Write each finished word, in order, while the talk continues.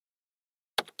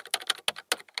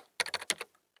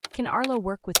Can Arlo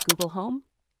work with Google Home?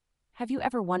 Have you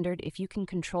ever wondered if you can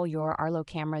control your Arlo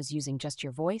cameras using just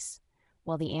your voice?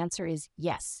 Well, the answer is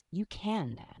yes, you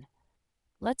can.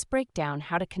 Let's break down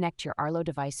how to connect your Arlo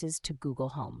devices to Google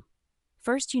Home.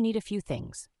 First, you need a few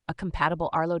things: a compatible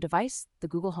Arlo device, the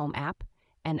Google Home app,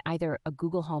 and either a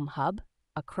Google Home Hub,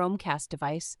 a Chromecast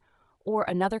device, or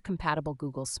another compatible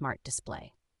Google Smart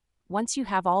Display. Once you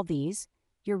have all these,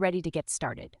 you're ready to get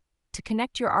started. To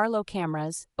connect your Arlo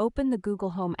cameras, open the Google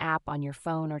Home app on your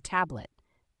phone or tablet.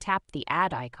 Tap the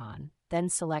Add icon, then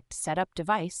select Setup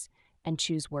Device and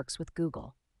choose Works with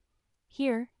Google.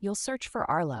 Here, you'll search for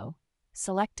Arlo,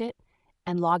 select it,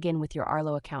 and log in with your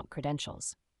Arlo account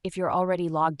credentials. If you're already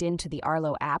logged into the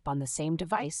Arlo app on the same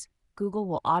device, Google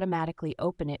will automatically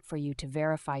open it for you to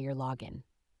verify your login.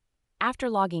 After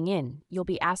logging in, you'll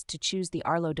be asked to choose the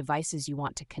Arlo devices you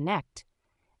want to connect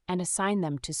and assign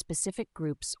them to specific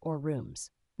groups or rooms.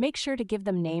 Make sure to give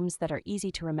them names that are easy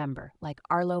to remember, like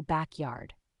Arlo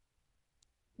Backyard.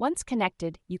 Once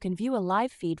connected, you can view a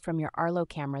live feed from your Arlo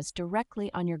cameras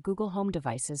directly on your Google Home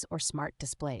devices or smart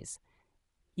displays.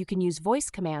 You can use voice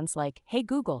commands like, "Hey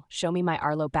Google, show me my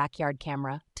Arlo Backyard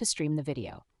camera," to stream the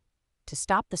video. To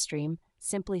stop the stream,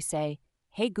 simply say,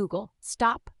 "Hey Google,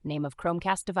 stop, name of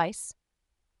Chromecast device."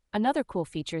 Another cool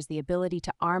feature is the ability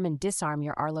to arm and disarm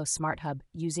your Arlo Smarthub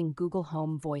using Google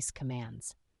Home voice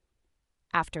commands.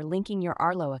 After linking your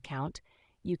Arlo account,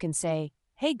 you can say,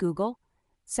 "Hey Google,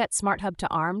 set Smarthub to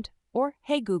armed," or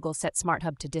 "Hey Google, set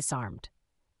Smarthub to disarmed."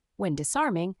 When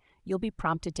disarming, you'll be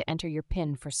prompted to enter your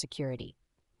PIN for security.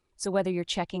 So whether you're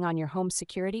checking on your home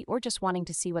security or just wanting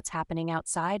to see what's happening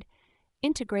outside,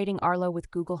 integrating Arlo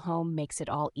with Google Home makes it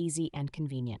all easy and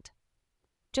convenient.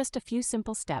 Just a few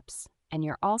simple steps, and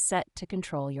you're all set to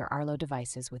control your Arlo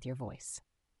devices with your voice.